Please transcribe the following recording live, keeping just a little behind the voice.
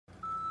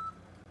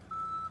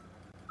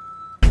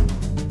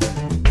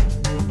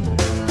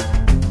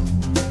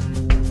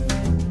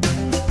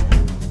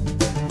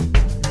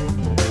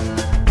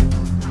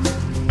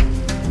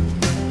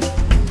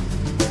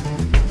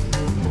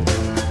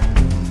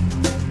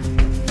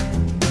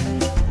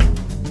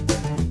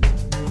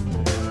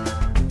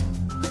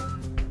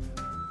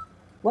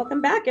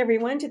Welcome back,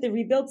 everyone, to the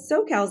Rebuild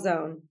SoCal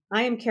Zone.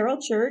 I am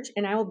Carol Church,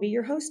 and I will be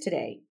your host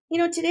today.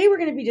 Today we're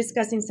going to be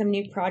discussing some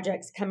new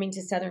projects coming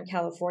to Southern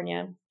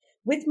California.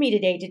 With me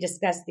today to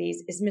discuss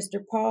these is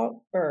Mr.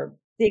 Paul Erb,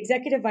 the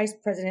Executive Vice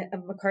President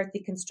of McCarthy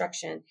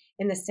Construction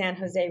in the San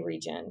Jose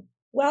region.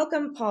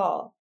 Welcome,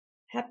 Paul.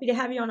 Happy to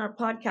have you on our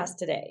podcast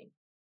today.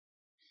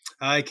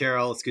 Hi,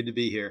 Carol. It's good to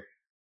be here.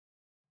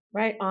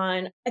 Right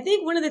on. I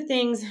think one of the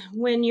things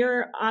when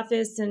your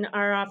office and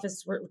our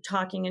office were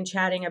talking and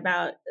chatting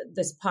about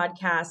this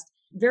podcast,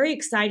 very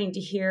exciting to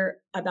hear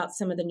about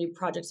some of the new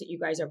projects that you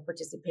guys are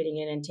participating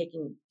in and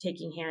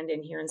taking hand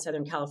in here in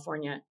Southern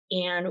California.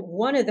 And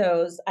one of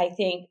those, I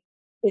think,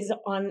 is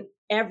on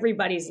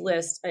everybody's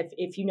list.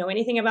 If you know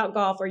anything about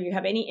golf or you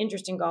have any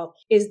interest in golf,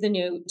 is the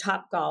new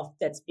Topgolf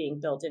that's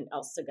being built in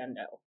El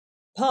Segundo.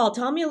 Paul,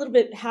 tell me a little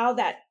bit how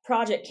that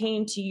project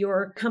came to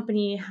your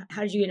company.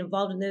 How did you get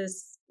involved in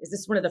this? Is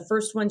this one of the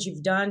first ones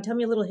you've done? Tell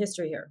me a little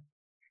history here.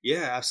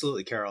 Yeah,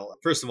 absolutely, Carol.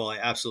 First of all, I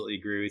absolutely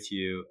agree with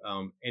you.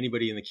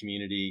 Anybody in the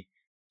community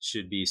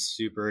should be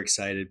super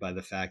excited by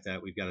the fact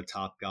that we've got a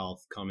Topgolf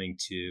coming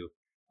to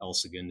El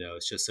Segundo.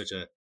 It's just such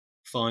a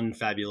fun,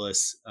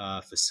 fabulous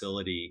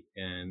facility,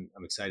 and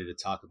I'm excited to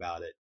talk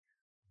about it.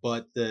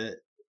 But the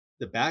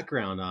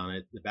background on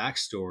it, the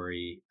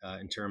backstory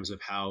in terms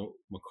of how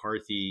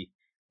McCarthy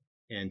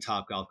and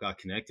Topgolf got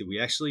connected, we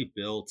actually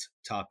built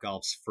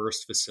Topgolf's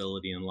first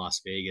facility in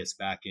Las Vegas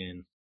back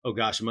in,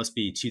 it must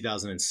be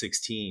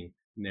 2016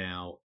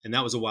 now. And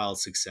that was a wild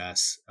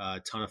success, a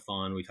ton of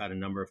fun. We've had a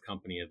number of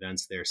company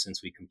events there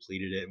since we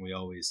completed it, and we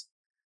always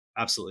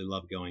absolutely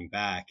love going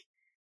back.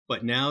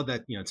 But now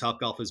that,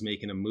 Topgolf is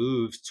making a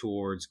move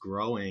towards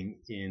growing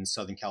in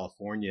Southern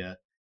California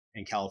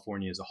and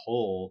California as a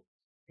whole,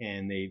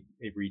 and they've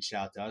reached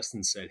out to us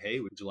and said, hey,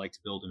 would you like to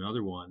build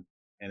another one?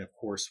 And of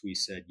course, we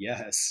said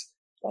yes.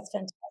 That's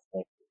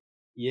fantastic.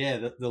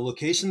 Yeah, the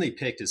location they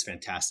picked is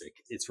fantastic.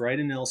 It's right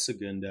in El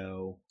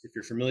Segundo. If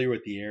you're familiar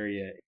with the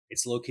area,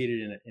 it's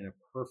located in a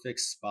perfect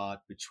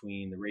spot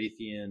between the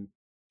Raytheon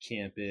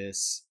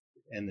campus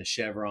and the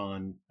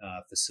Chevron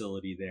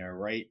facility there,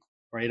 right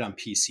on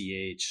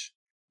PCH.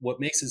 What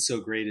makes it so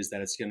great is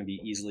that it's going to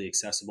be easily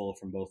accessible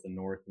from both the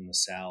north and the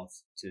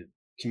south to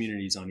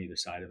communities on either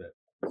side of it.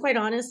 Quite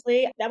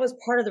honestly, that was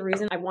part of the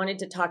reason I wanted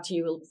to talk to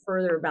you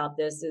further about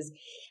this is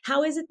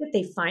how is it that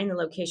they find the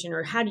location,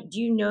 or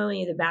do you know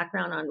any of the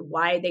background on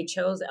why they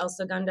chose El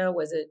Segundo?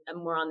 Was it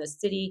more on the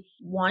city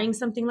wanting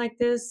something like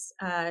this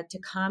to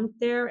come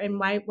there, and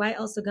why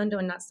El Segundo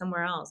and not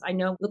somewhere else? I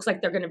know it looks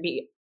like they're going to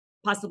be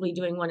possibly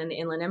doing one in the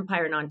Inland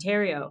Empire in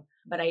Ontario,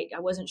 but I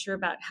wasn't sure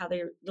about how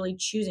they're really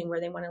choosing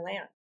where they want to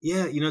land.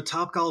 Yeah,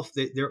 Topgolf,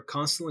 they're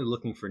constantly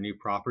looking for new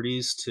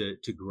properties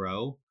to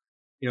grow.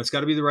 It's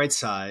got to be the right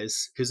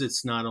size because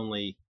it's not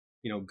only,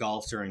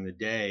 golf during the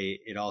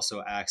day, it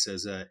also acts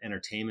as an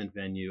entertainment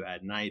venue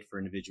at night for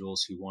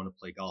individuals who want to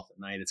play golf at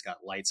night. It's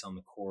got lights on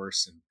the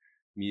course and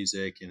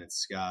music, and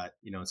it's got,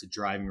 it's a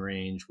driving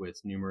range with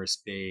numerous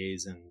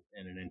bays and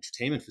an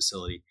entertainment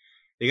facility.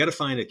 They got to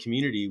find a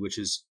community which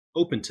is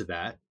open to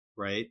that,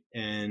 right?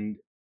 And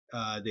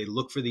they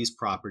look for these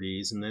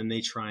properties, and then they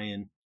try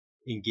and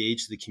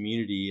engage the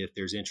community if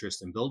there's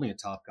interest in building a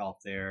Topgolf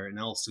there. And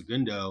El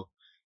Segundo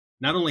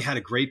not only had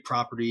a great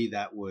property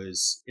that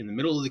was in the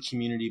middle of the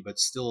community, but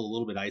still a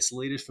little bit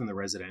isolated from the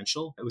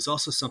residential, it was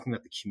also something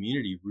that the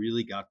community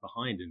really got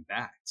behind and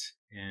backed.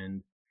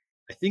 And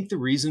I think the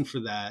reason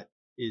for that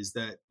is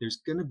that there's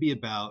going to be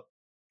about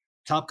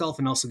Topgolf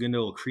and El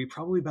Segundo will create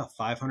probably about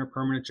 500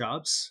 permanent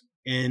jobs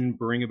and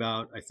bring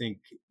about, I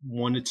think,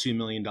 $1 to $2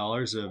 million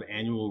of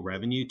annual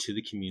revenue to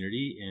the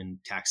community in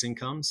tax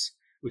incomes,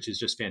 which is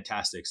just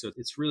fantastic. So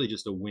it's really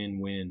just a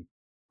win-win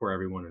for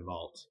everyone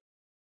involved.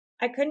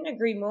 I couldn't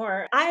agree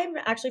more. I'm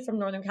actually from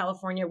Northern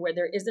California, where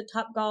there is a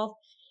Topgolf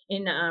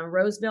in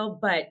Roseville,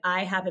 but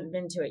I haven't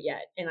been to it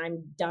yet, and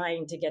I'm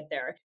dying to get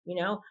there.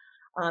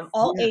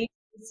 All ages,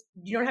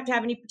 you don't have to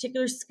have any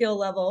particular skill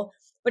level,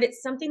 but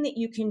it's something that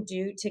you can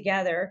do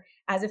together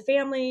as a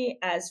family,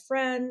 as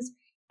friends,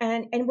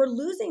 and we're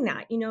losing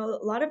that.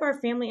 A lot of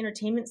our family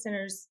entertainment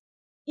centers,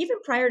 even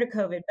prior to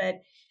COVID,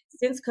 but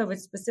since COVID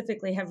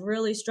specifically, have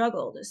really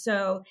struggled.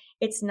 So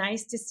it's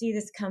nice to see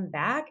this come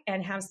back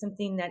and have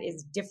something that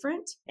is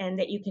different and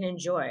that you can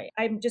enjoy.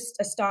 I'm just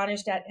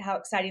astonished at how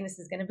exciting this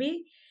is going to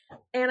be.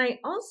 And I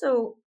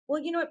also, well,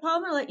 you know what, Paul,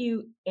 I'm going to let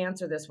you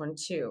answer this one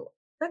too.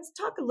 Let's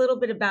talk a little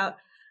bit about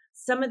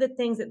some of the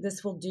things that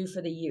this will do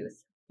for the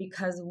youth.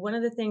 Because one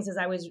of the things is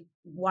I was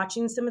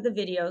watching some of the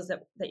videos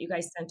that you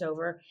guys sent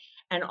over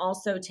and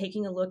also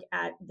taking a look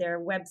at their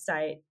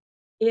website,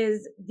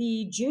 is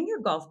the junior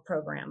golf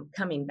program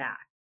coming back,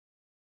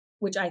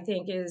 which I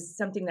think is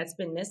something that's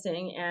been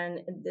missing.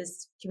 And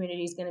this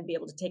community is going to be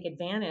able to take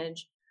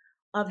advantage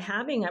of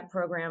having that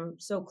program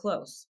so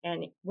close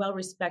and well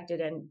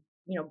respected and,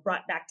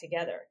 brought back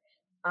together.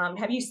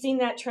 Have you seen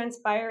that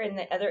transpire in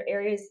the other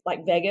areas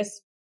like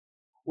Vegas?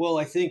 Well,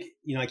 I think,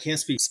 I can't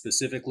speak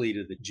specifically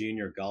to the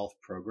junior golf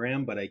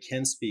program, but I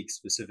can speak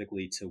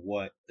specifically to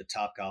what the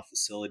Topgolf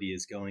facility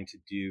is going to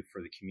do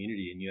for the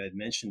community. And you had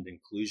mentioned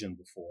inclusion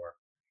before.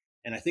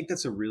 And I think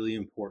that's a really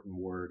important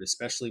word,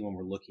 especially when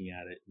we're looking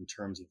at it in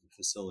terms of a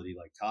facility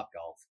like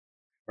Topgolf,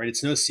 right?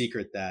 It's no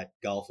secret that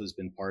golf has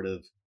been part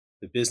of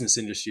the business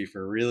industry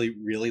for a really,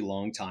 really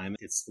long time.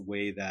 It's the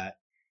way that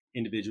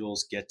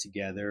individuals get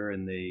together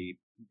and they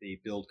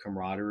build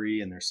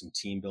camaraderie, and there's some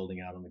team building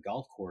out on the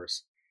golf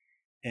course.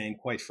 And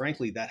quite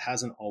frankly, that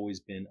hasn't always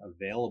been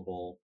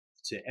available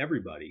to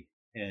everybody.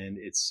 And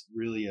it's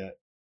really a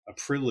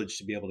privilege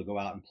to be able to go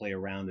out and play a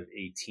round of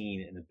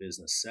 18 in a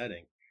business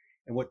setting.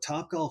 And what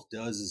Topgolf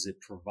does is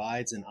it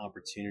provides an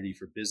opportunity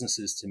for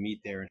businesses to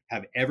meet there and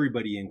have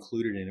everybody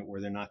included in it,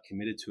 where they're not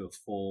committed to a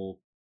full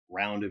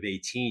round of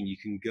 18. You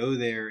can go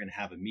there and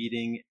have a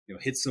meeting,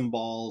 hit some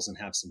balls and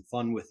have some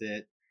fun with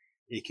it.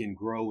 It can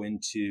grow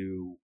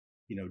into,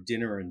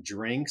 dinner and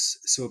drinks.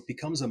 So it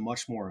becomes a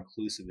much more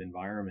inclusive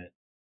environment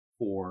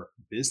for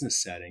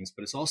business settings,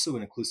 but it's also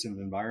an inclusive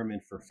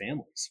environment for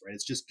families, right?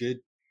 It's just good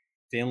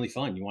family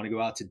fun. You want to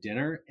go out to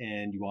dinner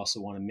and you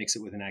also want to mix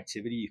it with an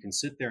activity. You can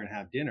sit there and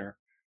have dinner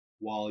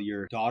while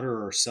your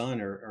daughter or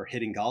son are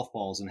hitting golf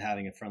balls and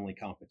having a friendly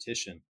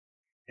competition.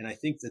 And I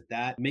think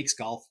that makes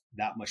golf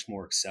that much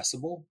more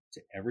accessible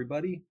to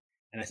everybody.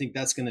 And I think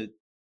that's going to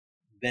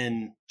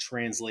then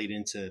translate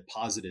into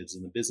positives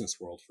in the business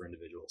world for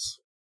individuals.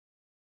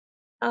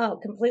 Oh,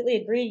 completely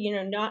agree.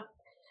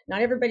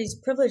 Not everybody's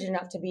privileged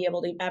enough to be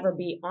able to ever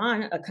be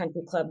on a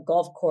country club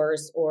golf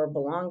course or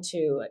belong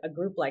to a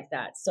group like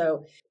that.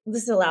 So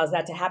this allows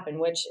that to happen,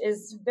 which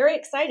is very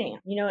exciting.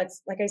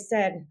 It's like I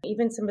said,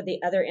 even some of the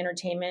other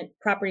entertainment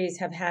properties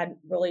have had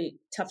really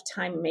tough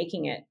time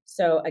making it.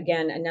 So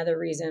again, another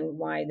reason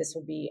why this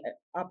will be an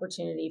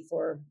opportunity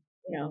for,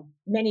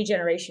 many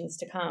generations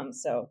to come.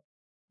 So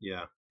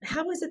Yeah.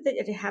 how was it that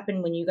it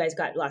happened when you guys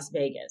got Las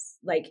Vegas?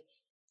 Like,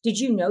 did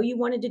you know you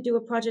wanted to do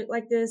a project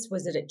like this?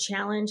 Was it a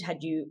challenge?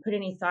 Had you put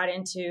any thought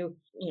into,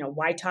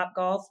 why Top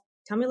Golf?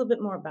 Tell me a little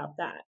bit more about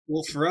that.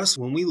 Well, for us,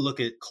 when we look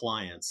at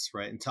clients,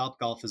 right, and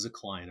Topgolf is a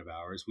client of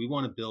ours, we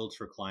want to build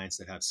for clients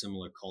that have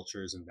similar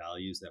cultures and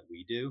values that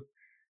we do,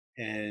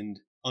 and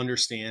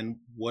understand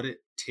what it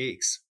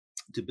takes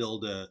to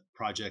build a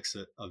projects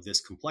of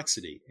this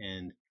complexity,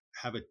 and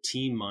have a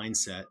team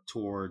mindset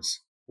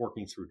towards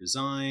working through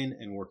design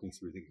and working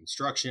through the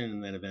construction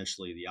and then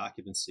eventually the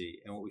occupancy.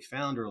 And what we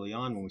found early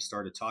on when we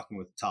started talking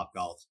with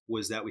Topgolf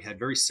was that we had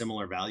very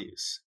similar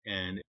values,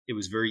 and it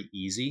was very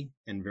easy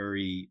and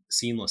very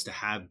seamless to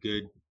have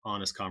good,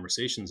 honest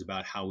conversations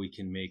about how we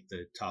can make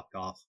the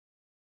Topgolf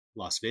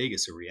Las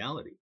Vegas a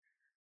reality.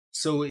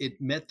 So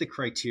it met the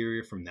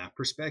criteria from that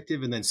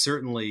perspective. And then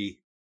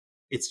certainly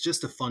it's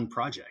just a fun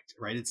project,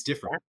 right? It's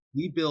different.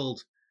 We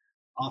build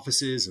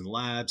offices and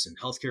labs and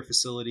healthcare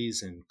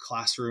facilities and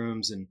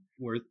classrooms, and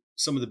we're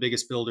some of the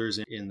biggest builders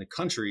in the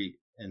country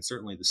and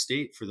certainly the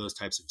state for those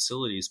types of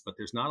facilities. But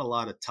there's not a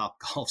lot of top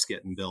golfs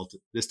getting built,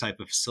 this type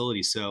of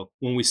facility. So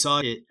when we saw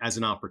it as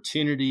an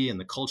opportunity and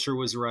the culture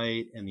was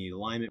right and the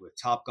alignment with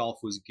Top Golf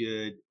was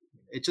good,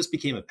 it just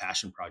became a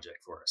passion project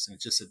for us. And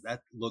it just said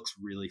that looks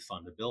really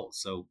fun to build.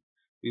 So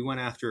we went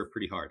after it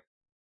pretty hard.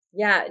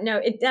 Yeah, no,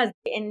 it does.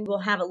 And we'll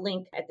have a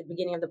link at the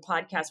beginning of the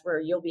podcast where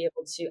you'll be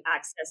able to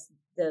access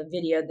the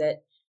video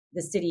that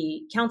the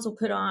city council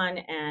put on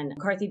and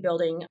McCarthy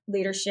building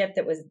leadership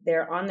that was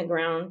there on the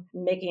ground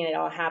making it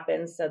all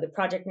happen. So the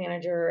project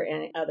manager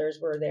and others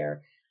were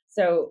there.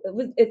 So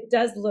it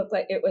does look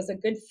like it was a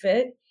good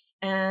fit,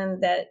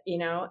 and that,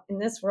 in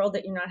this world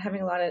that you're not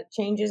having a lot of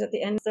changes at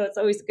the end. So it's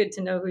always good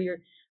to know who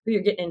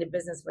you're getting into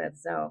business with.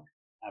 So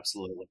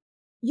Absolutely.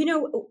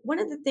 one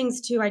of the things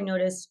too I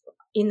noticed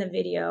in the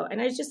video,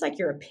 and I just like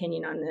your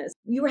opinion on this,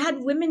 you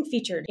had women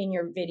featured in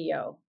your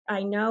video.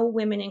 I know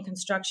women in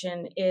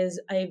construction is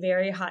a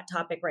very hot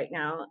topic right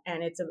now,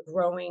 and it's a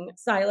growing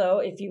silo,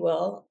 if you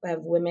will,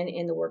 of women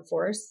in the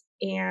workforce.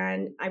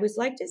 And I would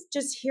like to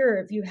just hear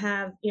if you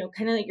have,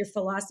 kind of like your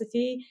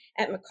philosophy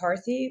at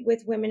McCarthy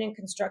with women in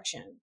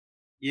construction.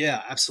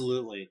 Yeah,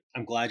 absolutely.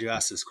 I'm glad you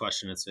asked this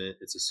question. It's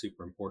a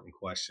super important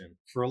question.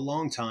 For a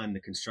long time, the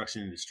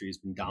construction industry has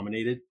been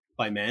dominated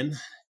by men,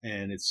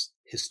 and it's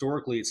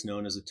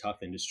known as a tough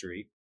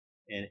industry.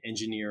 And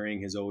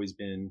engineering has always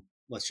been,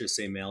 let's just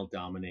say, male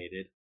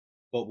dominated.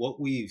 But what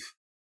we've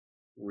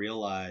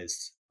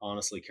realized,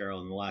 honestly,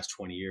 Carol, in the last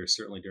 20 years,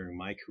 certainly during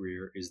my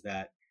career, is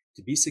that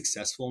to be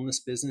successful in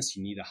this business,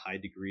 you need a high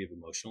degree of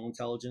emotional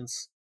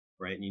intelligence,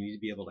 right? And you need to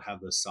be able to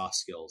have those soft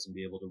skills and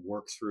be able to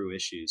work through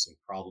issues and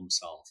problem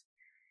solve.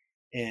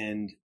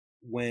 And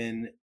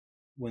when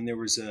there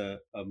was a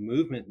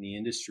movement in the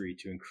industry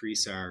to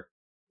increase our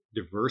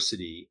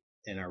diversity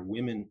and our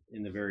women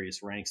in the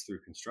various ranks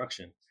through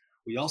construction,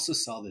 we also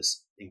saw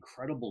this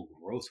incredible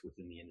growth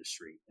within the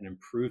industry and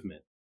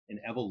improvement and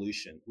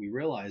evolution. We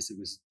realized it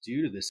was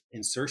due to this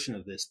insertion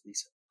of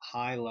these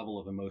high level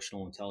of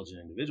emotional intelligent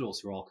individuals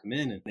who all come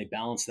in, and they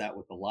balance that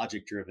with the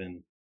logic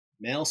driven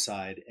male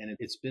side. And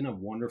it's been a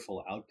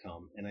wonderful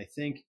outcome. And I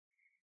think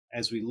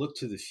as we look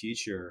to the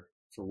future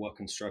for what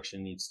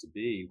construction needs to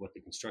be, what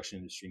the construction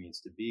industry needs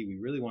to be, we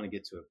really want to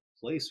get to a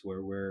place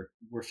where we're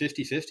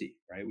 50-50,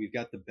 right? We've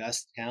got the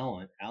best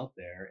talent out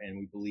there, and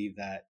we believe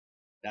that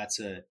that's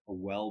a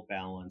well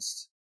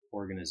balanced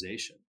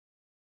organization.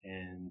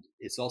 And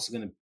it's also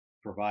going to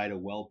provide a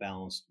well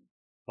balanced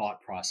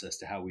thought process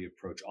to how we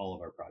approach all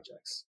of our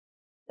projects.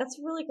 That's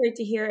really great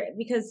to hear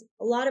because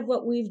a lot of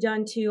what we've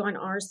done too on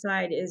our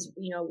side is,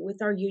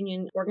 with our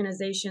union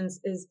organizations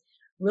is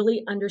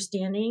really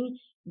understanding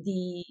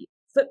the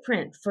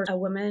footprint for a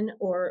woman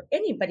or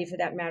anybody for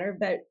that matter,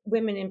 but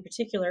women in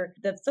particular,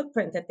 the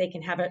footprint that they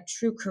can have a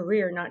true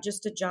career, not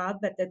just a job,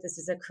 but that this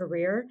is a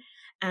career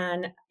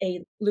and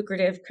a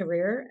lucrative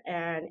career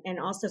and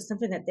also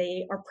something that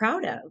they are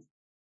proud of.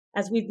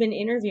 As we've been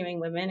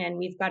interviewing women, and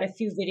we've got a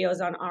few videos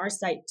on our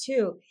site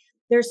too,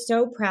 they're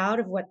so proud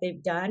of what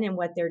they've done and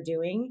what they're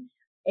doing.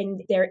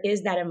 And there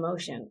is that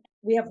emotion.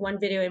 We have one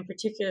video in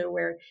particular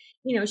where,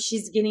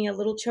 she's getting a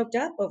little choked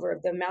up over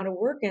the amount of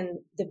work and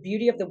the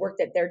beauty of the work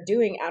that they're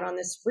doing out on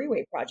this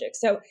freeway project.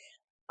 So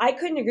I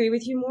couldn't agree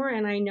with you more.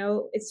 And I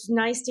know it's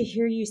nice to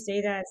hear you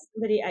say that,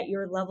 somebody at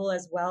your level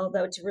as well,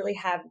 though, to really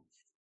have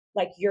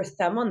like your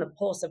thumb on the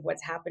pulse of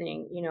what's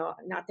happening,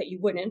 not that you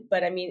wouldn't,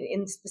 but I mean,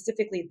 in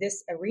specifically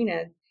this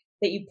arena,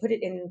 that you put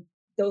it in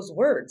those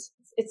words.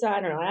 I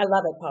don't know. I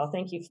love it, Paul.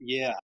 Thank you.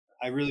 Yeah,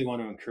 I really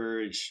want to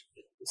encourage,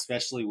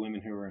 especially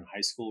women who are in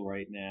high school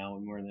right now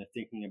and where they're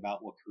thinking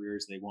about what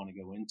careers they want to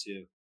go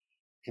into.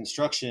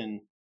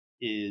 Construction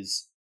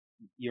is,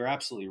 you're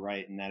absolutely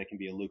right in that it can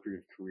be a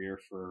lucrative career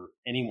for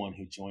anyone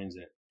who joins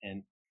it.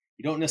 And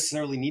you don't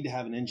necessarily need to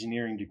have an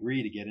engineering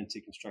degree to get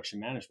into construction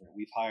management.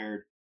 We've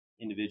hired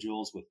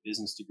individuals with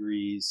business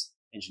degrees,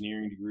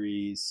 engineering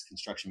degrees,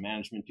 construction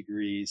management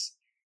degrees.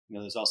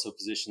 There's also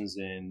positions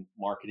in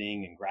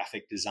marketing and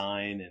graphic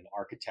design and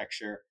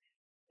architecture.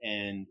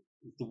 And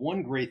the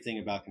one great thing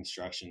about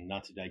construction,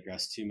 not to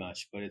digress too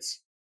much, but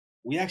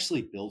we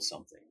actually build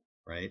something,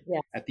 right? Yeah.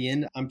 At the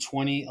end, I'm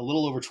 20, a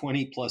little over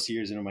 20 plus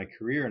years into my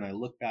career, and I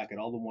look back at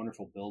all the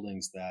wonderful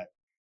buildings that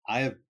I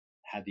have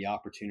had the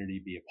opportunity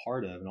to be a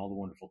part of and all the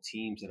wonderful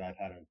teams that I've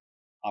had an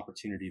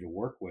opportunity to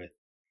work with.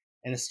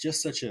 And it's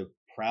just such a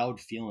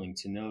proud feeling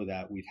to know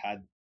that we've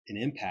had an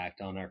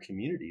impact on our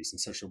communities in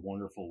such a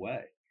wonderful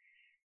way.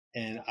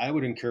 And I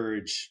would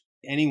encourage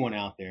anyone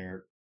out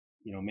there,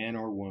 man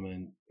or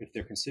woman, if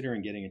they're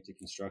considering getting into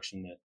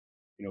construction, that,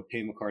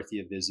 pay McCarthy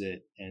a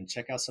visit and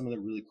check out some of the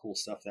really cool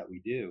stuff that we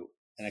do.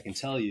 And I can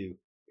tell you,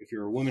 if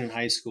you're a woman in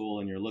high school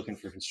and you're looking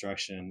for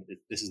construction,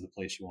 this is the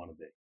place you want to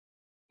be.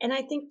 And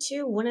I think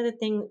too, one of the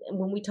things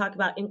when we talk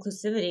about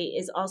inclusivity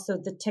is also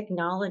the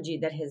technology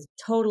that has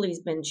totally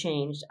been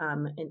changed.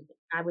 And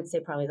I would say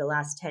probably the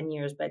last 10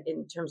 years, but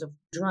in terms of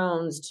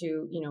drones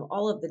to,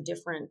 all of the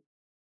different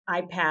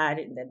iPad,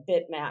 the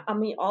bitmap. I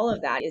mean, all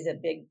of that is a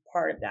big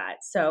part of that.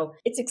 So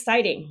it's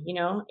exciting,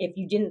 if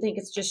you didn't think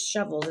it's just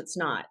shovels, it's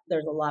not.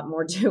 There's a lot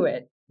more to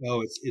it.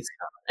 Oh, it's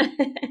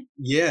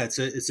yeah,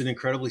 it's an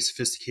incredibly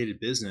sophisticated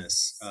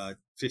business.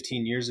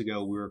 15 years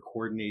ago, we were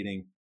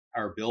coordinating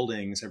our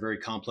buildings, our very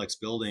complex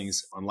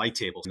buildings, on light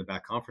tables in the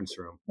back conference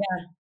room,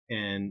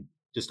 and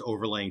just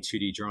overlaying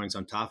 2D drawings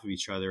on top of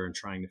each other and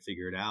trying to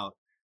figure it out.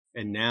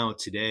 And now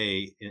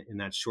today, in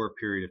that short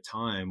period of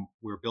time,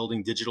 we're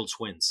building digital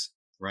twins,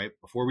 right?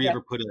 Before we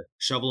ever put a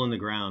shovel in the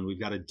ground, we've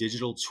got a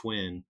digital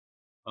twin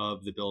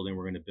of the building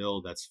we're going to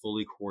build that's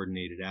fully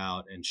coordinated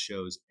out and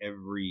shows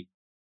every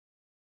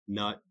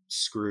nut,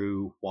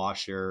 screw,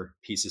 washer,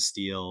 piece of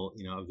steel,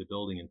 of the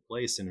building in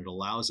place. And it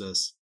allows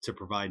us to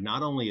provide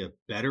not only a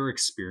better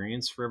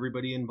experience for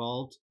everybody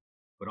involved,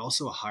 but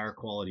also a higher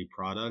quality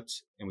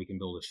product. And we can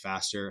build it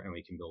faster and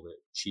we can build it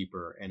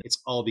cheaper. And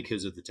it's all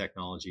because of the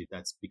technology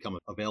that's become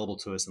available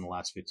to us in the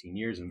last 15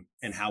 years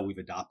and how we've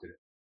adopted it.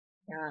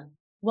 Yeah.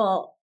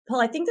 Well,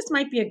 Paul, I think this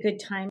might be a good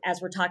time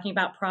as we're talking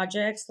about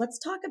projects. Let's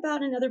talk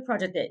about another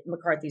project that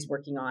McCarthy's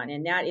working on,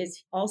 and that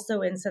is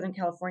also in Southern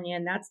California,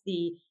 and that's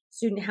the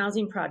student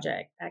housing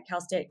project at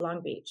Cal State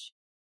Long Beach.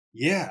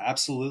 Yeah,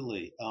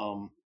 absolutely.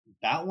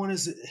 That one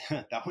is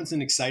that one's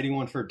an exciting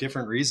one for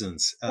different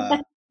reasons.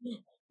 I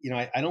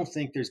don't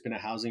think there's been a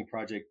housing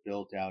project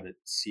built out at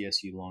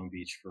CSU Long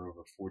Beach for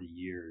over 40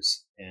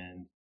 years,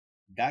 and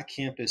that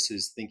campus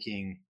is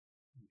thinking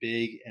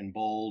big and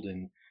bold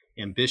and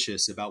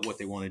ambitious about what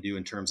they want to do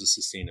in terms of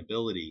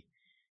sustainability.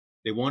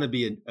 They want to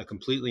be a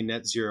completely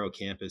net zero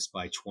campus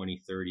by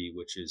 2030,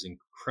 which is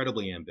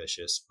incredibly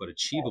ambitious but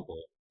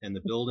achievable. And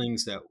the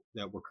buildings that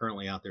we're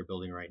currently out there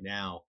building right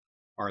now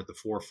are at the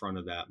forefront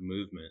of that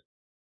movement,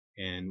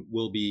 and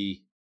will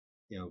be,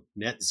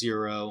 net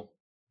zero,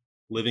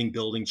 living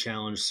building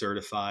challenge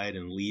certified,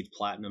 and LEED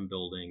platinum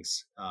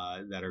buildings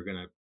that are going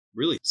to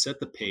really set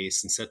the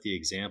pace and set the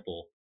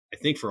example, I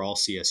think, for all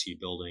CSU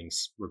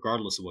buildings,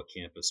 regardless of what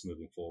campus,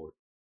 moving forward.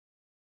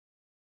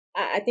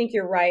 I think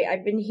you're right.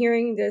 I've been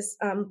hearing this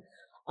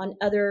on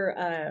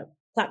other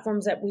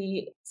platforms that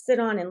we sit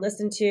on and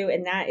listen to,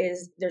 and that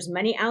is there's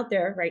money out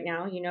there right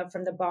now,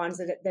 from the bonds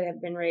that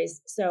have been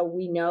raised. So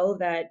we know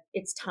that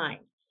it's time.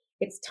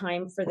 It's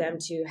time for them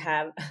to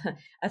have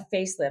a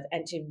facelift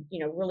and to,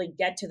 really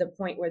get to the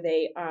point where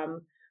they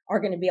are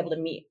going to be able to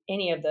meet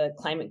any of the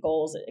climate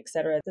goals, et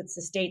cetera, that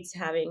the state's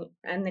having,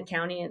 and the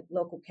county and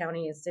local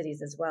county and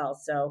cities as well.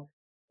 So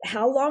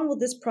How long will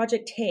this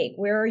project take?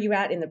 Where are you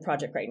at in the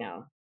project right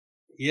now?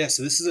 Yeah,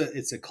 so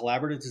it's a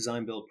collaborative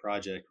design build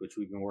project which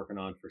we've been working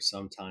on for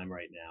some time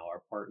right now.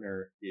 Our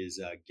partner is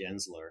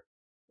Gensler,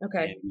 and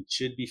Okay. we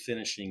should be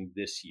finishing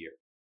this year,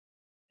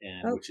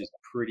 and Oh, which is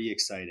pretty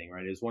exciting,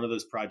 right? It was one of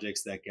those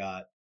projects that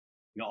got,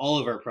 all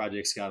of our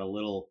projects got a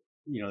little,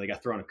 they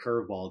got thrown a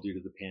curveball due to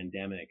the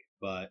pandemic,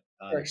 but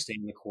they're sure.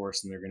 staying the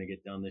course and they're going to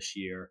get done this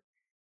year.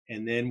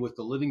 And then with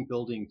the Living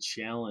Building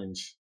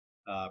Challenge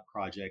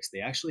projects, they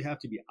actually have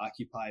to be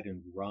occupied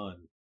and run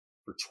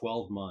for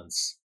 12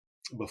 months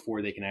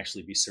before they can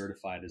actually be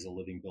certified as a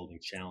Living Building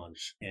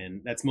Challenge.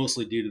 And that's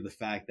mostly due to the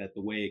fact that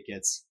the way it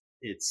gets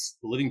its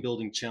the Living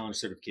Building Challenge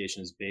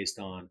certification is based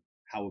on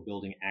how a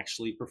building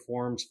actually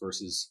performs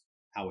versus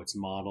how it's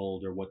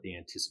modeled or what they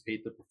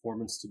anticipate the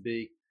performance to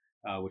be,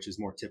 which is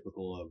more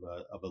typical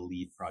of a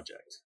LEED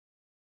project.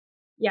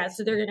 Yeah,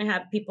 so they're going to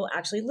have people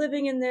actually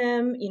living in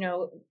them,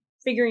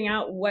 figuring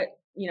out what,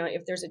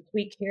 if there's a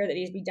tweak here that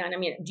needs to be done. I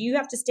mean, do you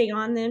have to stay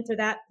on then for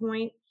that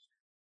point?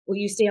 Will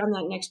you stay on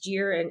that next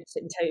year and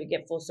until you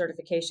get full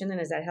certification? Then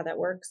is that how that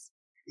works?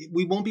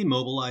 We won't be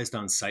mobilized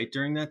on site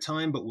during that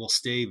time, but we'll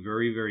stay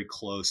very, very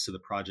close to the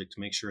project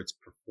to make sure it's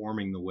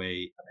performing the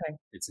way Okay,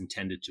 it's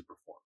intended to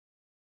perform.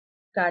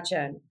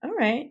 gotcha. All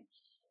right.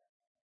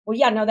 Well,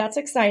 yeah, no, that's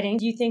exciting.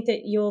 Do you think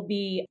that you'll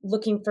be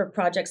looking for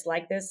projects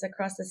like this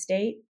across the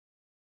state?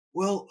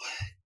 Well,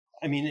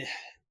 I mean,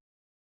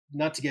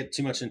 not to get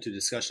too much into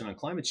discussion on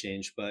climate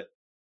change, but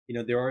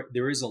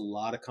there is a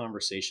lot of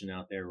conversation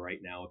out there right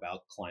now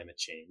about climate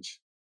change,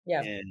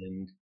 Yeah.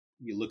 and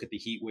you look at the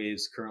heat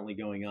waves currently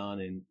going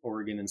on in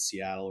Oregon and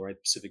Seattle, right,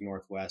 Pacific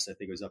Northwest. I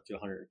think it was up to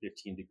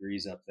 115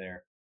 degrees up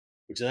there,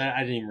 which I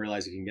didn't even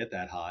realize it can get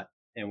that hot.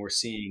 And we're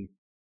seeing,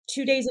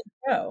 2 days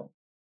in a row.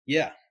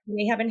 yeah,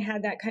 They haven't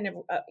had that kind of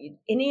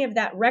any of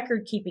that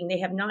record keeping. They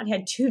have not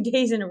had 2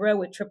 days in a row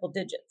with triple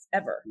digits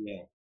ever.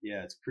 yeah,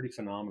 yeah, it's pretty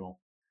phenomenal.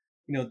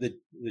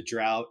 The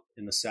drought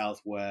in the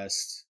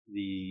Southwest,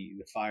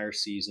 the fire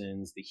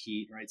seasons, the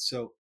heat, right?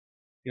 So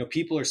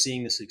people are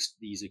seeing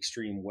these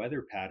extreme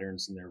weather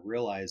patterns, and they're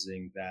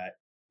realizing that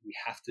we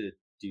have to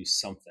do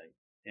something.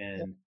 Yeah.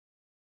 And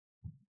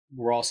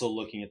we're also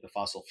looking at the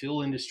fossil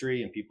fuel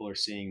industry, and people are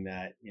seeing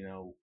that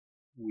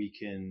we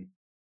can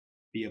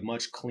be a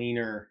much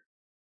cleaner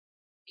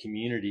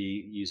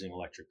community using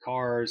electric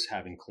cars,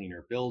 having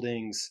cleaner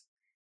buildings,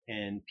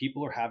 and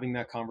people are having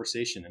that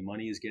conversation, and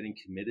money is getting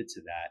committed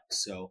to that.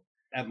 So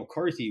at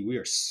McCarthy, we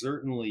are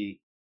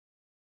certainly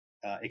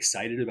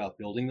excited about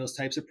building those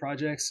types of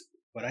projects,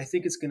 but I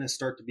think it's going to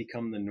start to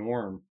become the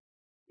norm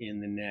in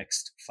the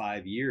next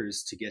 5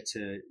 years to get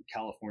to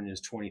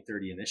California's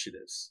 2030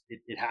 initiatives.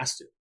 It has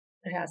to.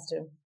 It has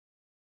to.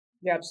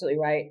 You're absolutely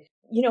right.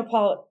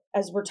 Paul,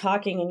 as we're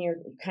talking and you're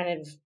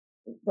kind of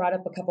brought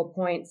up a couple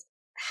points,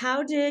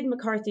 how did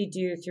McCarthy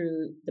do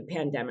through the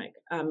pandemic?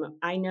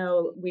 I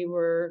know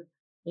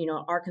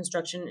our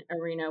construction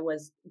arena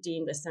was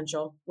deemed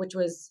essential, which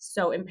was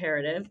so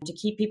imperative to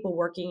keep people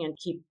working and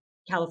keep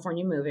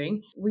California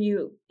moving. Were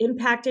you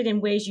impacted in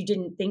ways you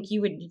didn't think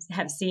you would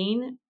have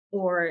seen?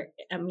 Or,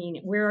 I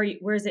mean, where are you?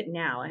 Where is it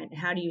now? And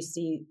how do you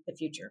see the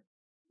future?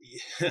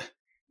 Yeah,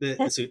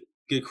 it's a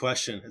good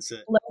question.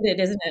 Loaded,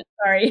 isn't it?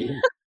 Sorry.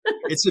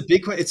 It's a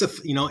big.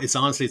 It's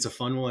honestly it's a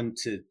fun one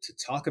to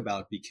talk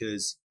about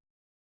because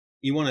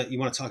you want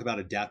to talk about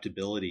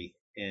adaptability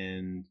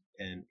and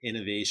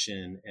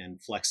innovation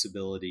and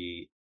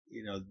flexibility.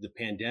 The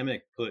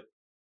pandemic put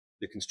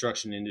the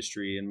construction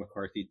industry and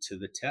McCarthy to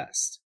the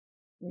test.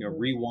 Mhm.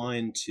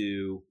 Rewind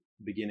to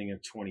the beginning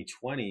of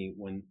 2020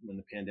 when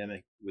the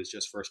pandemic was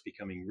just first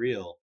becoming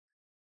real.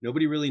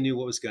 Nobody really knew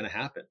what was going to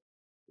happen,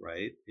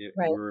 right?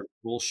 Right. We're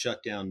full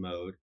shutdown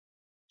mode.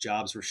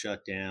 Jobs were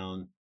shut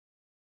down.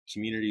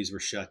 Communities were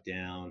shut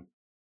down.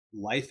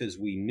 Life as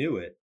we knew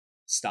it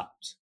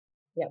stopped.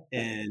 Yep.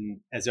 And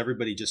as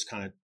everybody just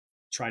kind of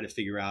tried to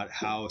figure out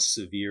how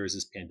severe is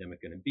this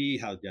pandemic going to be,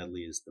 how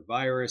deadly is the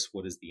virus,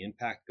 what is the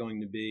impact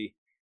going to be,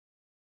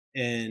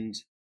 and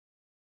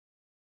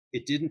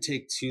it didn't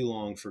take too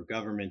long for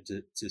government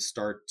to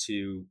start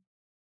to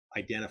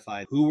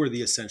identify who were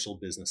the essential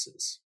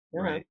businesses,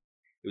 Uh-huh. right?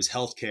 It was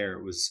healthcare,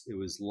 it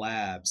was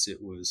labs,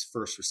 it was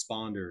first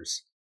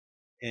responders,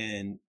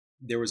 and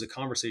there was a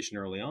conversation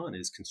early on: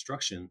 is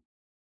construction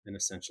an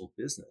essential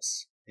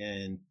business?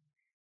 And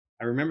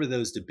I remember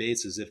those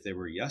debates as if they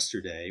were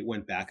yesterday,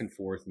 went back and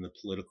forth in the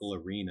political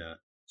arena.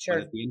 But Sure.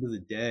 at the end of the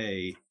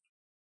day,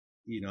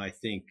 I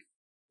think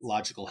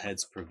logical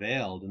heads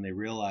prevailed, and they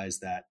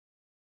realized that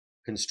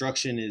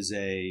construction it's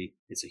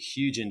a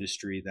huge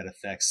industry that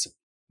affects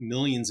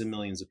millions and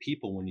millions of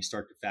people when you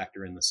start to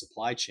factor in the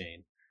supply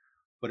chain.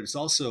 But it's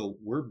also,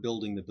 we're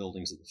building the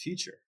buildings of the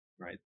future,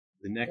 right?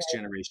 The next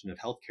Right. generation of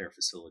healthcare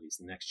facilities,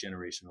 the next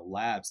generation of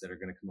labs that are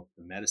going to come up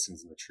with the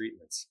medicines and the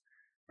treatments,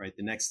 right?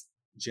 The next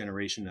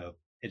generation of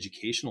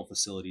educational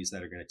facilities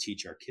that are going to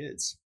teach our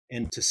kids.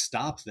 And to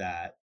stop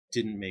that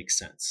didn't make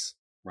sense,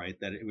 right?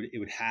 That it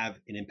would have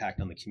an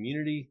impact on the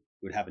community,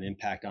 It would have an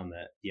impact on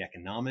the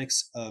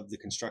economics of the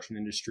construction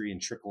industry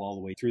and trickle all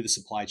the way through the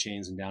supply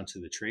chains and down to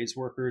the trades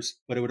workers.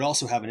 But it would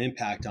also have an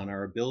impact on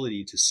our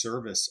ability to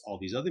service all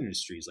these other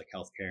industries like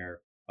healthcare,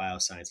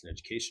 bioscience, and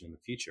education in the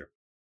future.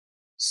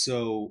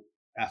 So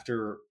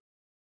after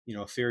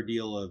a fair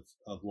deal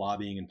of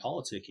lobbying and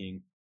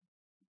politicking,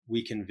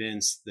 we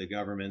convinced the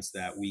governments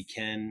that we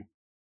can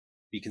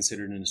be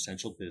considered an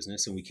essential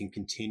business and we can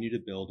continue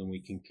to build and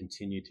we can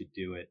continue to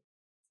do it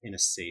in a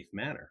safe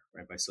manner,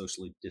 right? By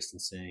socially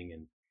distancing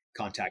and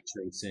contact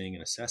tracing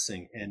and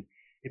assessing. And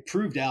it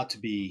proved out to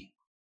be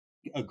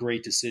a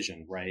great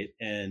decision, right?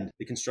 And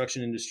the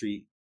construction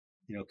industry,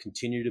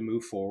 continue to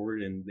move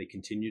forward and they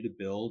continue to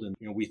build. And,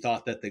 we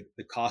thought that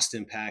the cost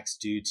impacts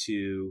due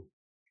to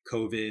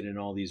COVID and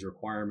all these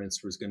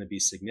requirements was going to be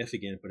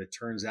significant, but it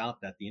turns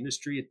out that the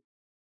industry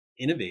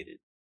innovated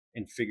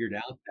and figured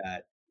out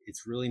that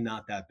it's really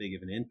not that big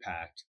of an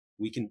impact.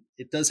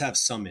 It does have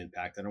some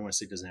impact. I don't want to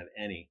say it doesn't have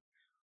any,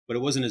 but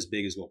it wasn't as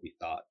big as what we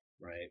thought,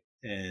 right?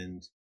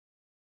 And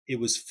it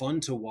was fun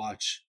to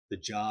watch the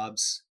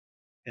jobs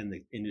and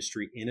the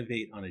industry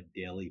innovate on a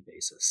daily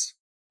basis.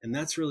 And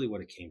that's really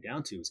what it came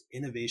down to, is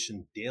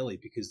innovation daily,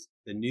 because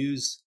the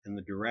news and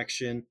the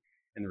direction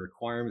and the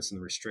requirements and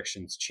the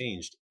restrictions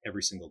changed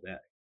every single day.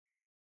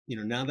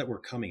 Now that we're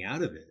coming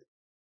out of it,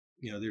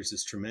 there's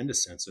this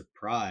tremendous sense of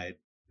pride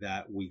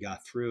that we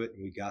got through it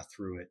and we got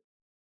through it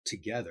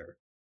together.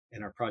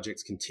 And our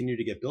projects continue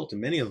to get built.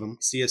 And many of them,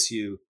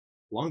 CSU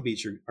Long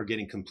Beach, are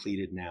getting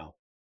completed now.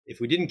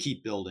 If we didn't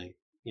keep building,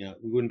 we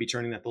wouldn't be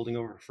turning that building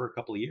over for a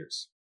couple of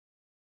years.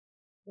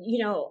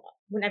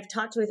 When I've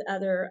talked with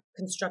other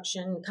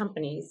construction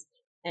companies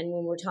and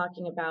when we're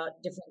talking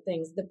about different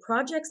things, the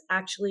projects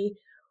actually,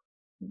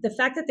 the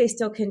fact that they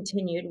still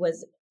continued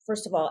was,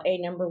 first of all,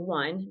 number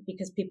one,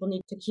 because people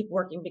need to keep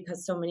working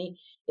because so many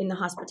in the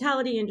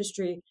hospitality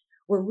industry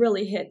were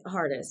really hit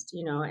hardest,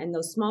 and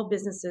those small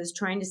businesses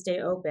trying to stay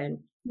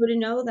open. So to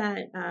know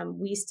that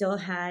we still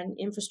had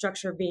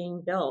infrastructure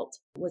being built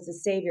was a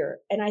savior.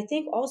 And I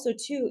think also,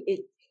 too,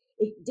 it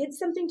did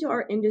something to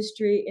our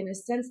industry in a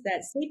sense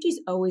that safety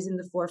is always in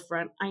the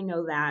forefront. I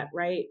know that,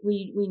 right?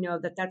 We know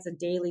that that's a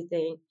daily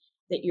thing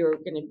that you're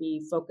going to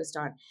be focused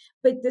on.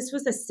 But this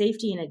was a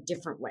safety in a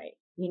different way.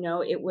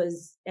 It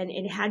was, and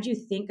it had you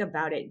think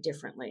about it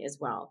differently as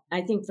well.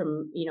 I think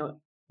from,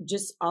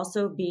 just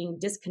also being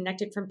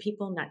disconnected from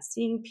people, not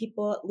seeing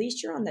people, at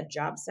least you're on the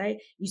job site.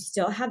 You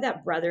still have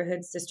that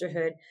brotherhood,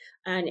 sisterhood,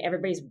 and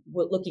everybody's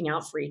looking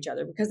out for each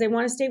other because they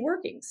want to stay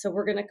working. So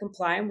we're going to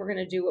comply and we're going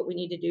to do what we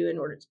need to do in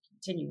order to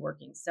continue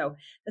working. So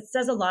that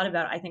says a lot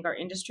about, I think, our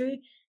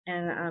industry.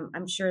 And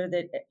I'm sure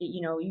that,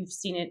 you've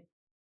seen it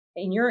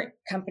in your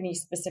company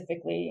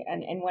specifically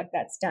and what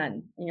that's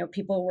done.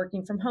 People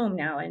working from home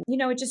now, and,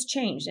 it just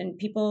changed, and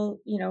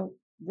people,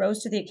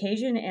 rose to the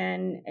occasion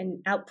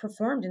and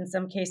outperformed in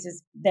some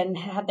cases than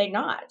had they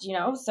not,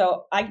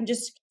 So I can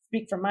just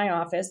speak from my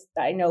office.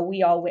 I know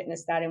we all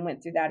witnessed that and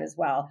went through that as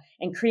well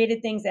and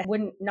created things that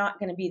wouldn't not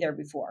going to be there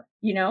before,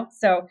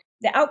 So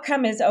the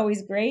outcome is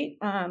always great.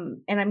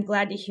 And I'm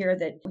glad to hear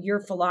that your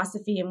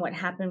philosophy and what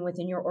happened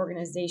within your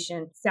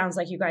organization sounds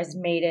like you guys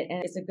made it,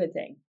 and it's a good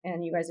thing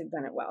and you guys have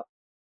done it well.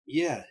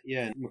 Yeah.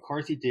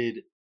 McCarthy did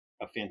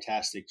a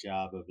fantastic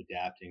job of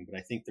adapting, but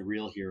I think the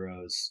real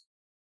heroes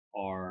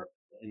are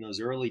in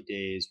those early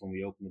days when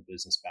we opened the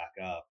business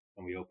back up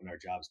and we opened our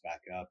jobs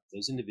back up,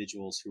 those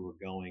individuals who were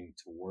going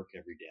to work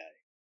every day,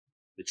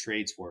 the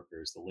trades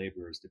workers, the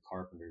laborers, the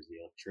carpenters, the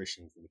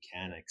electricians, the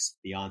mechanics,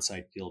 the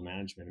on-site field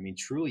management. I mean,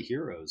 truly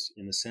heroes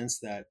in the sense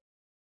that,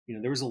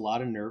 there was a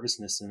lot of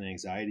nervousness and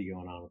anxiety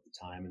going on at the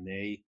time. And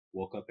they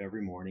woke up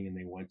every morning and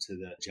they went to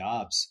the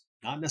jobs,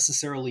 not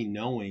necessarily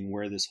knowing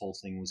where this whole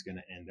thing was going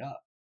to end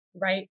up.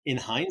 Right. In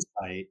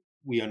hindsight,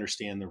 we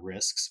understand the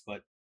risks,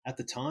 but at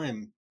the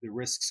time, the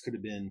risks could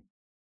have been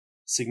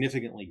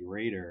significantly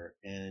greater.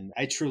 And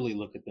I truly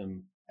look at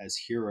them as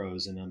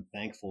heroes, and I'm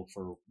thankful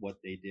for what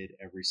they did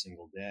every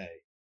single day.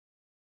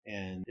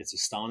 And it's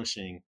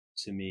astonishing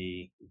to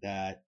me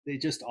that they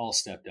just all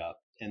stepped up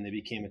and they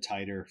became a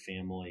tighter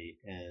family.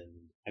 And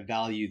I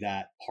value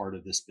that part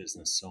of this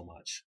business so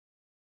much.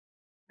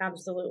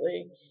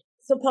 Absolutely.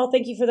 So, Paul,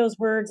 thank you for those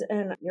words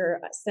and your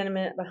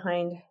sentiment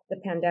behind the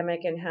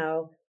pandemic and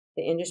how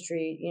the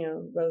industry,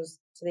 rose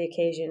to the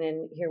occasion,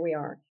 and here we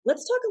are.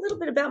 Let's talk a little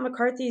bit about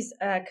McCarthy's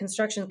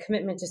construction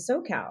commitment to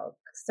SoCal.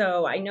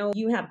 So I know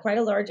you have quite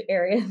a large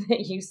area that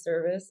you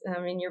service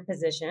in your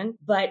position,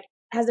 but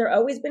has there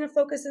always been a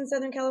focus in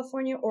Southern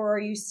California, or are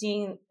you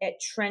seeing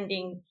it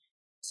trending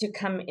to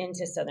come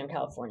into Southern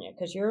California?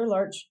 Because you're a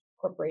large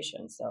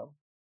corporation, so.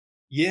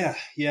 Yeah.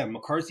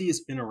 McCarthy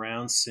has been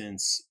around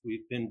since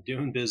we've been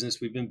doing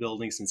business. We've been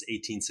building since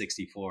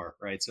 1864,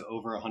 right? So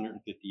over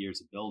 150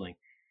 years of building.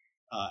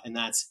 And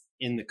that's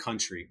in the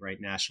country, right?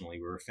 Nationally,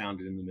 we were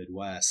founded in the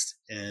Midwest,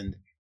 and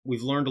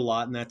we've learned a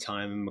lot in that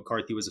time. And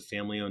McCarthy was a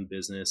family-owned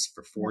business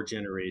for 4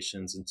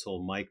 generations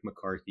until Mike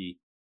McCarthy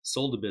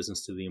sold the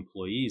business to the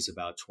employees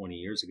about 20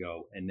 years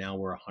ago, and now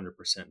we're 100%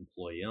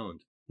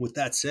 employee-owned. With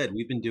that said,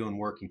 we've been doing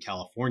work in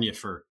California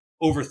for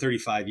over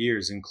 35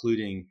 years,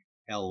 including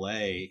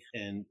LA,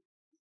 and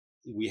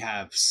we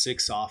have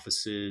 6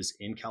 offices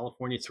in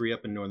California, 3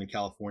 up in Northern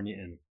California,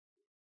 and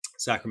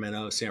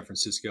Sacramento, San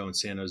Francisco, and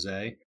San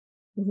Jose.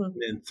 Hmm. And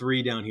then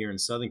 3 down here in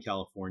Southern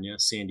California,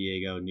 San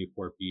Diego,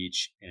 Newport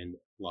Beach, and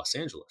Los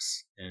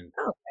Angeles. And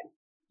Oh,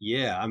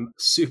 yeah, I'm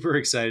super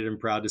excited and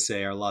proud to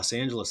say our Los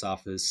Angeles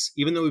office,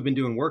 even though we've been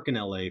doing work in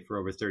LA for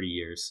over 30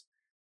 years,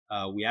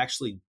 we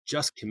actually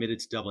just committed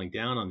to doubling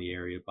down on the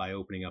area by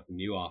opening up a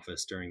new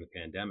office during the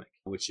pandemic,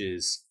 which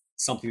is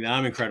something that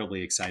I'm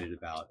incredibly excited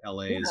about.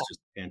 LA is yeah. just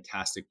a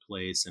fantastic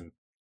place. And,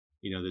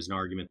 there's an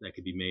argument that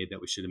could be made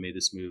that we should have made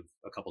this move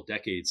a couple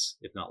decades,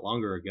 if not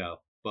longer ago.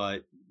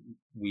 But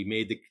we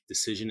made the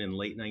decision in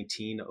late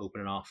 19 to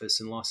open an office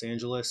in Los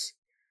Angeles.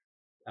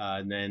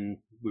 And then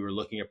we were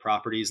looking at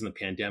properties and the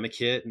pandemic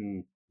hit,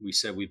 and we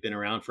said we've been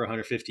around for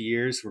 150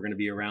 years. We're going to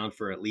be around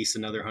for at least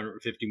another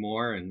 150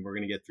 more, and we're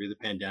going to get through the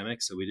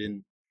pandemic. So we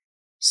didn't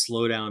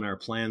slow down our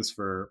plans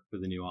for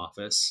the new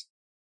office.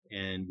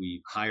 And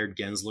we hired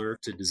Gensler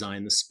to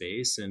design the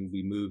space, and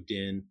we moved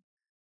in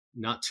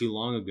not too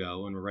long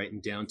ago, and we're right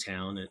in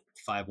downtown at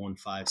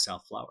 515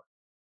 South Flower.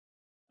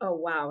 Oh,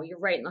 wow. You're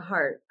right in the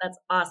heart. That's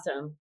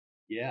awesome.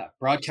 Yeah,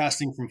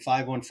 broadcasting from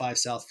 515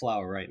 South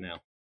Flower right now.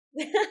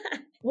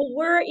 Well,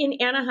 we're in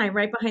Anaheim,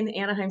 right behind the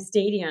Anaheim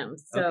Stadium.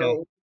 Okay.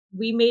 So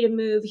we made a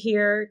move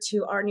here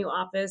to our new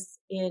office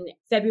in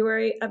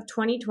February of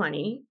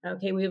 2020.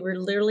 Okay. We were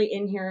literally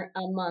in here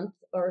a month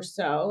or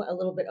so, a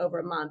little bit over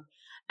a month,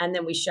 and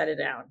then we shut it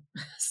down.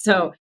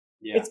 So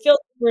Yeah. it feels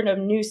like we're in a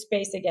new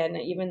space again,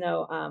 even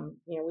though,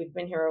 we've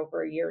been here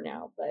over a year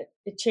now, but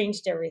it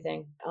changed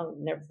everything. I'll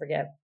never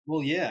forget.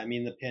 Well, yeah. I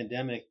mean, the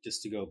pandemic,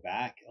 just to go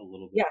back a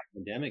little bit, Yeah. the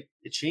pandemic,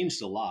 it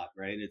changed a lot,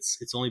 right?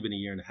 It's only been a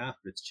year and a half,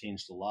 but it's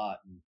changed a lot.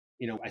 And,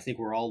 I think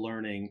we're all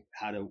learning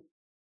how to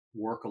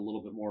work a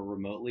little bit more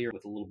remotely or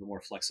with a little bit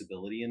more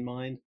flexibility in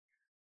mind.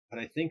 But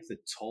I think the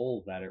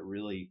toll that it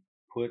really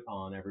put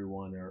on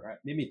everyone, or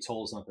maybe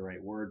toll is not the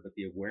right word, but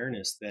the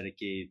awareness that it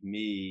gave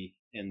me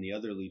and the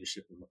other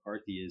leadership of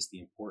McCarthy is the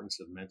importance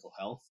of mental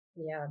health.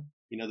 Yeah.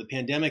 The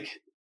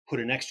pandemic put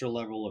an extra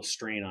level of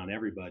strain on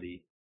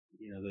everybody.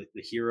 The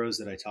heroes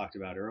that I talked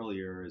about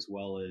earlier, as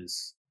well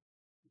as,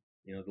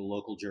 the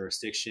local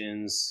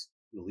jurisdictions,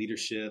 the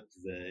leadership,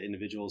 the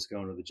individuals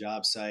going to the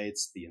job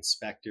sites, the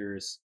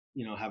inspectors,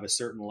 have a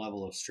certain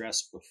level of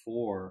stress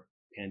before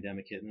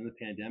pandemic hit. And then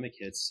the pandemic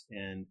hits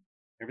and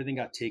everything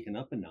got taken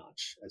up a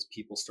notch as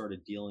people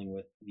started dealing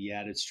with the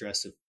added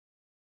stress of,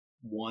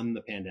 one,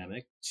 the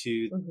pandemic,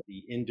 two, Mhm.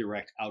 the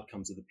indirect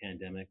outcomes of the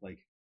pandemic, like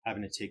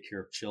having to take care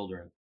of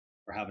children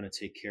or having to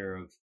take care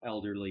of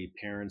elderly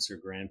parents or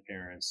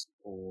grandparents,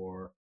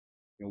 or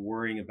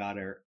worrying about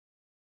our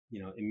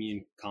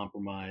immune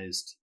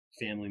compromised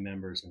family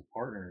members and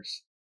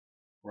partners,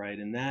 right?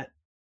 And that,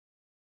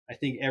 I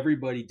think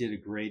everybody did a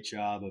great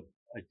job of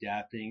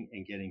adapting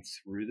and getting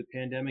through the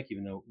pandemic,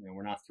 even though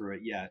we're not through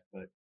it yet,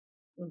 but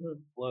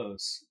Mhm.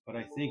 close. But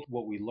I think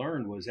what we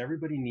learned was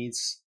everybody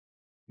needs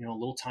a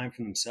little time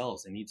for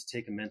themselves. They need to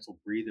take a mental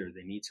breather.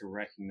 They need to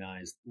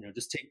recognize,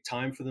 just take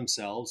time for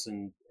themselves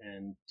and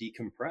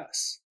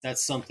decompress.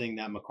 That's something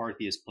that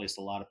McCarthy has placed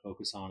a lot of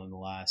focus on in the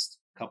last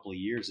couple of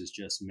years, is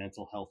just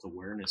mental health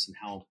awareness and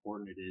how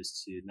important it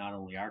is to not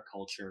only our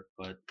culture,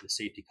 but the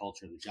safety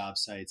culture of the job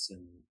sites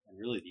and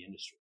really the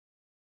industry.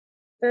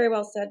 Very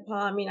well said,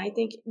 Paul. I mean, I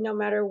think no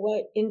matter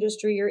what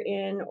industry you're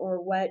in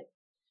or what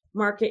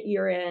market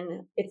you're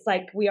in, it's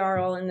like we are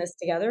all in this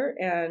together.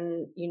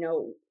 And,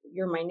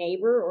 you're my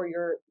neighbor or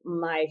you're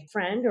my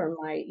friend or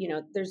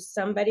there's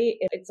somebody,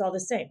 it's all the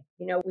same.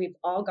 We've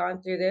all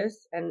gone through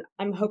this. And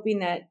I'm hoping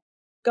that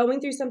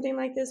going through something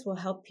like this will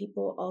help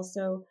people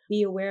also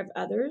be aware of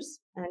others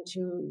and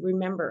to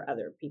remember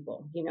other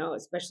people,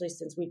 especially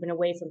since we've been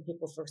away from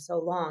people for so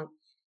long.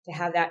 To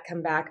have that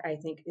come back, I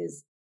think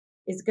is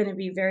going to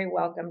be very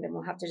welcomed, and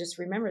we'll have to just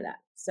remember that.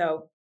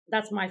 So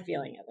that's my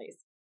feeling, at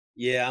least.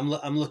 Yeah,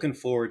 I'm looking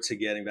forward to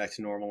getting back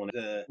to normal. And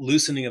the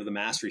loosening of the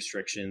mask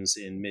restrictions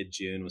in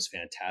mid-June was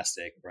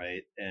fantastic,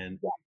 right? And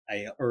Yeah.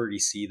 I already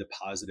see the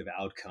positive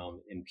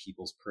outcome in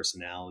people's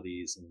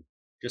personalities and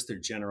just their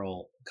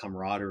general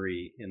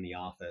camaraderie in the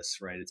office,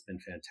 right? It's been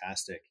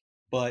fantastic.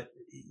 But,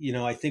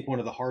 I think one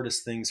of the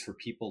hardest things for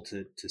people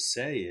to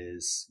say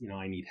is,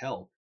 I need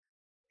help.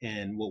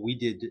 And what we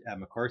did at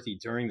McCarthy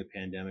during the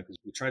pandemic was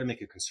we tried to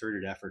make a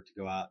concerted effort to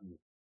go out and,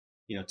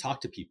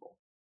 talk to people,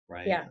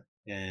 right? Yeah.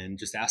 And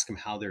just ask them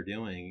how they're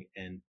doing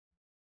and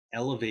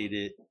elevate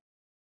it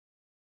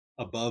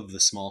above the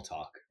small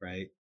talk,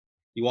 right?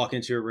 You walk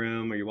into a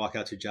room or you walk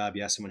out to a job,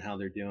 you ask someone how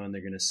they're doing,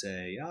 they're going to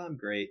say, "Oh, I'm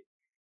great,"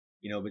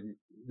 but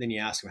then you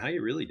ask them, "How are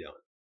you really doing?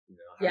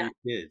 How are Yeah.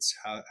 your kids?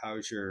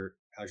 How's your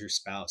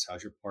spouse?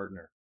 How's your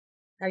partner?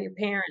 How your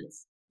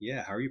parents.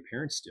 Yeah, how are your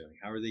parents doing?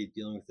 How are they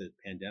dealing with the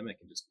pandemic?"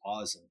 And just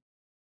pause, and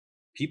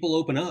people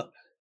open up.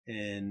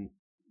 And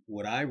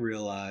what I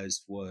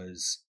realized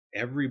was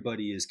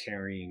everybody is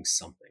carrying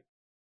something,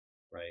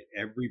 right?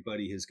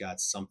 Everybody has got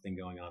something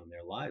going on in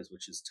their lives,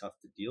 which is tough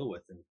to deal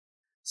with. And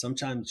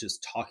sometimes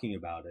just talking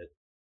about it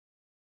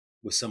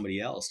with somebody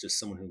else, just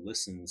someone who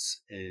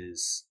listens,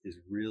 is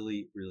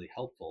really, really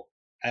helpful.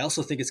 I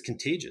also think it's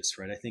contagious,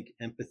 right? I think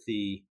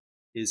empathy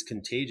is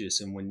contagious,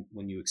 and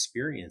when you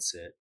experience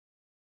it,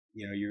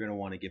 you're going to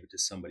want to give it to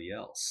somebody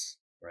else,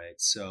 right?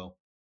 So,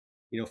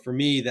 for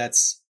me,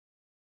 that's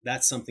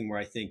something where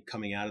I think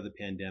coming out of the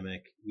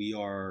pandemic, we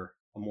are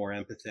a more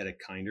empathetic,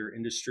 kinder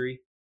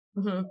industry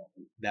Mm-hmm.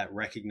 that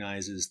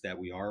recognizes that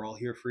we are all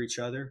here for each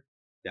other,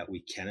 that we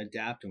can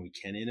adapt and we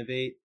can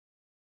innovate,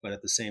 but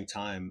at the same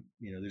time,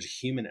 there's a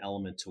human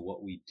element to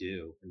what we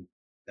do, and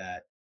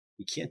that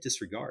we can't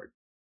disregard.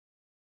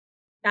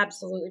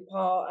 Absolutely,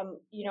 Paul.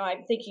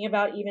 I'm thinking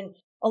about even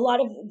a lot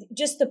of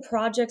just the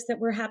projects that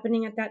were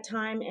happening at that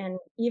time. And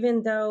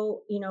even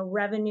though,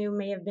 revenue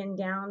may have been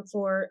down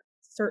for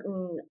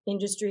certain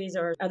industries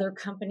or other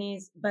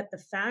companies, but the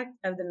fact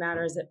of the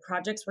matter is that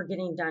projects were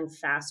getting done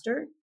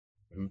faster,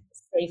 Mhm.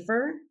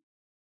 safer,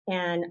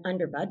 and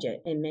under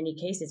budget in many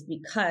cases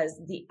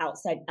because the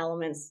outside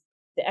elements,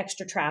 the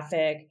extra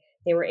traffic,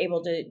 they were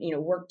able to,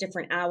 work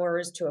different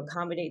hours to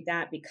accommodate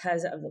that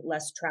because of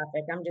less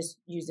traffic. I'm just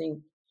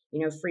using,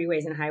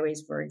 freeways and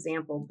highways, for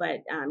example, but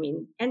I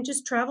mean, and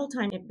just travel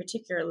time in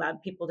particular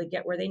allowed people to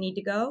get where they need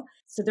to go.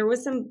 So there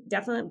was some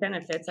definite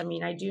benefits. I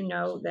mean, I do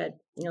know that,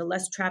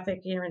 less traffic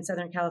here in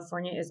Southern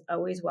California is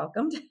always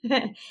welcomed.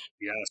 Yes.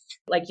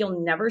 Like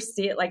you'll never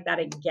see it like that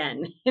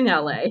again in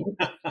LA.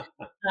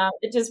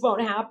 It just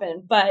won't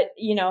happen. But,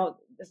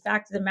 the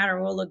fact of the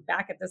matter, we'll look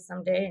back at this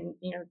someday and,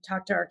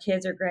 talk to our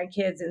kids or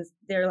grandkids and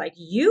they're like,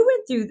 you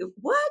went through the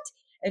what?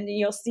 And then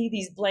you'll see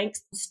these blank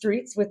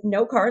streets with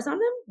no cars on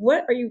them.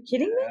 What, are you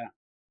kidding me? Yeah.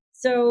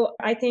 So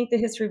I think the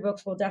history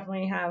books will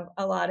definitely have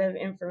a lot of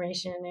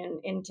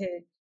information and to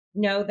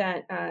know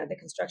that the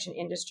construction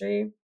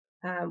industry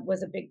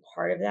was a big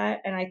part of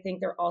that. And I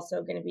think they're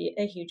also going to be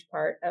a huge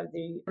part of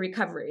the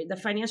recovery, the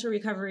financial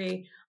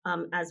recovery,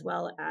 as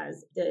well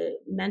as the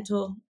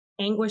mental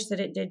anguish that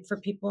it did for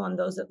people and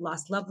those that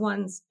lost loved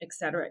ones, et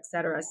cetera, et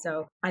cetera.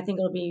 So I think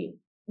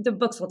the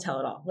books will tell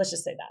it all. Let's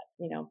just say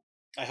that.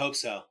 I hope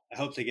so. I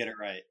hope they get it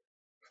right.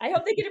 I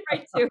hope they get it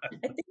right too.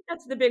 I think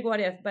that's the big what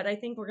if, but I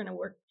think we're going to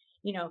work,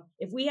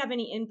 if we have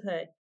any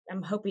input,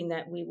 I'm hoping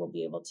that we will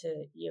be able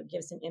to,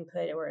 give some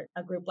input, or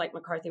a group like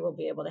McCarthy will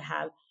be able to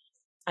have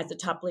as a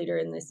top leader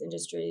in this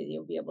industry.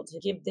 You'll be able to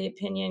give the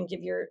opinion,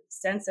 give your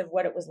sense of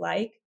what it was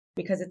like,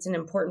 because it's an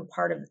important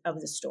part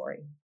of the story.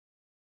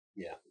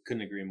 Yeah,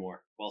 couldn't agree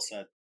more. Well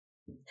said.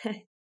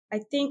 I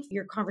think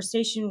your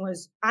conversation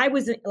I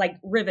was like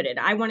riveted.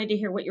 I wanted to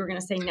hear what you were going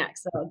to say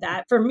next. So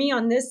that for me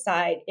on this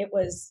side, it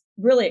was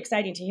really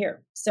exciting to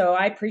hear. So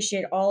I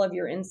appreciate all of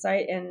your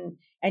insight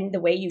and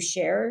the way you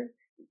share,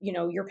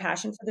 your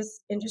passion for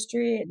this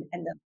industry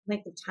and the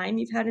length of time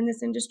you've had in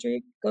this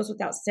industry. Goes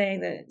without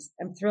saying that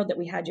I'm thrilled that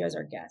we had you as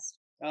our guest.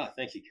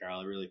 Thank you,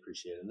 Carol. I really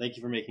appreciate it. And thank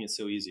you for making it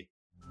so easy.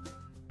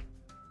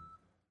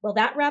 Well,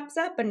 that wraps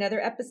up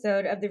another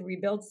episode of the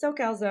Rebuild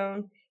SoCal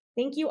Zone.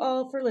 Thank you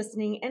all for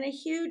listening, and a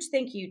huge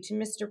thank you to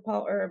Mr.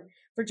 Paul Erb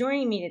for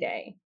joining me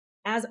today.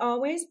 As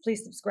always,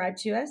 please subscribe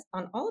to us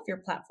on all of your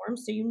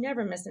platforms so you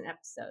never miss an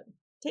episode.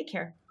 Take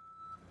care.